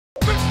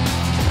Mina,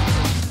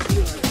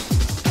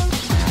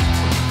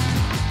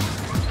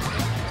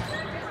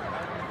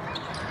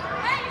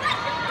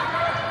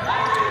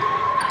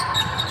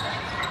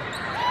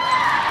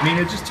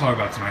 just talk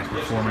about tonight's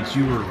performance.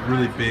 You were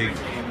really big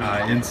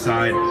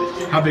inside.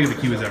 How big of a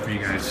key was that for you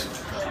guys?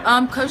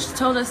 Coach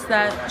told us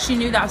that she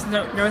knew that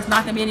there was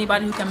not going to be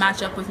anybody who can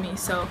match up with me,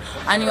 so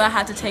I knew I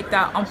had to take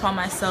that upon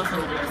myself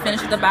and finish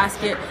with the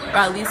basket, or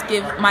at least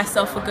give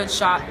myself a good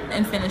shot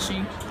in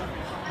finishing.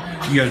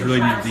 You guys really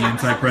needed the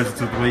inside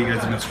presence of the way you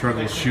guys have been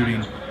struggling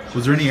shooting.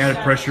 Was there any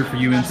added pressure for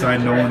you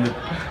inside, knowing that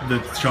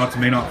the shots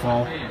may not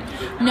fall?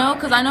 No,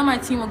 because I know my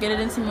team will get it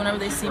into me whenever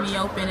they see me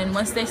open, and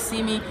once they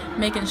see me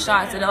making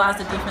shots, it allows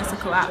the defense to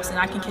collapse, and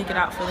I can kick it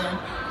out for them.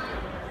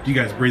 Do you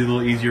guys breathe a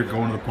little easier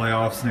going to the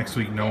playoffs next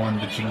week, knowing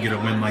that you can get a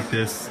win like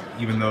this,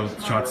 even though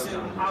shots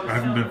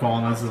haven't been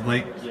falling as of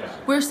late?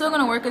 We're still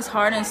going to work as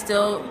hard and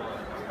still,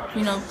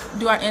 do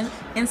our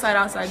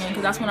inside-outside game,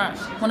 because that's one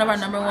of our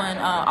number one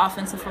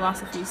offensive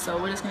philosophies. So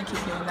we're just going to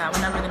keep doing that. We're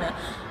never going to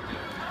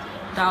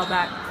dial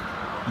back.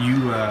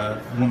 You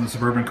won the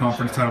Suburban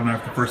Conference title now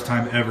for the first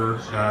time ever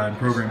in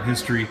program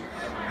history.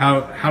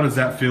 How does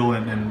that feel,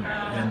 and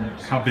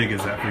how big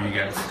is that for you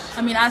guys?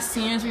 I mean, as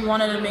seniors, we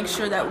wanted to make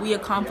sure that we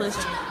accomplished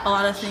a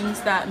lot of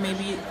things that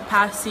maybe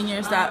past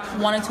seniors that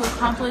wanted to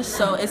accomplish.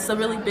 So it's a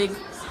really big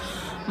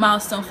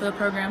milestone for the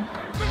program.